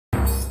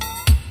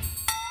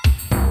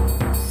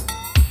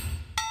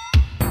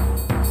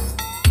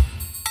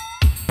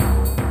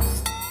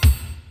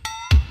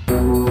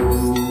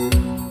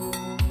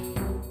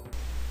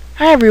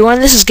Hi everyone,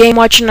 this is Game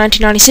Watcher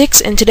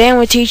 1996, and today I'm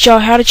going to teach y'all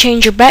how to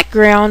change your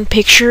background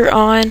picture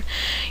on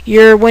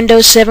your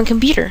Windows 7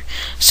 computer.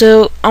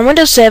 So on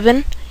Windows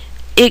 7,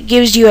 it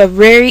gives you a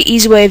very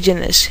easy way of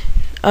doing this.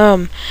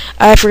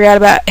 I forgot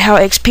about how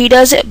XP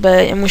does it,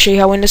 but I'm going to show you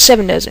how Windows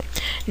 7 does it.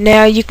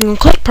 Now you can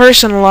click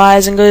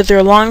Personalize and go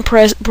through a long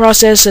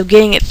process of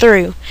getting it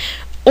through,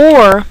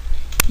 or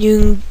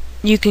you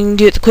can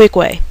do it the quick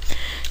way.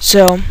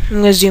 So I'm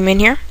going to zoom in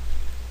here.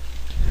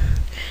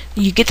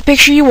 You get the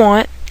picture you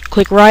want.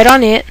 Click right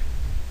on it,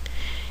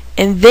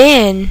 and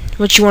then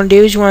what you want to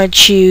do is you want to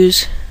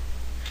choose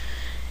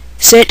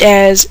set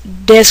as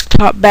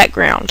desktop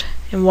background,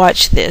 and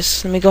watch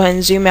this. Let me go ahead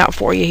and zoom out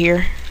for you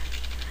here.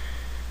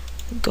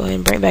 Go ahead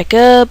and bring it back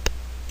up,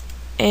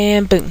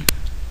 and boom.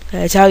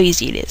 That's how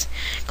easy it is.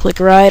 Click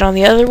right on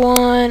the other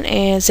one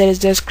and set as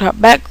desktop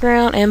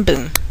background, and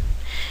boom.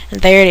 And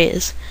there it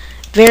is.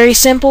 Very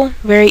simple,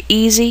 very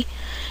easy,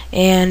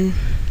 and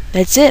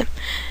that's it.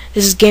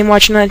 This is Game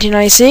Watcher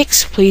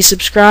 1996. Please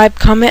subscribe,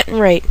 comment, and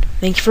rate.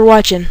 Thank you for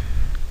watching.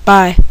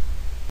 Bye.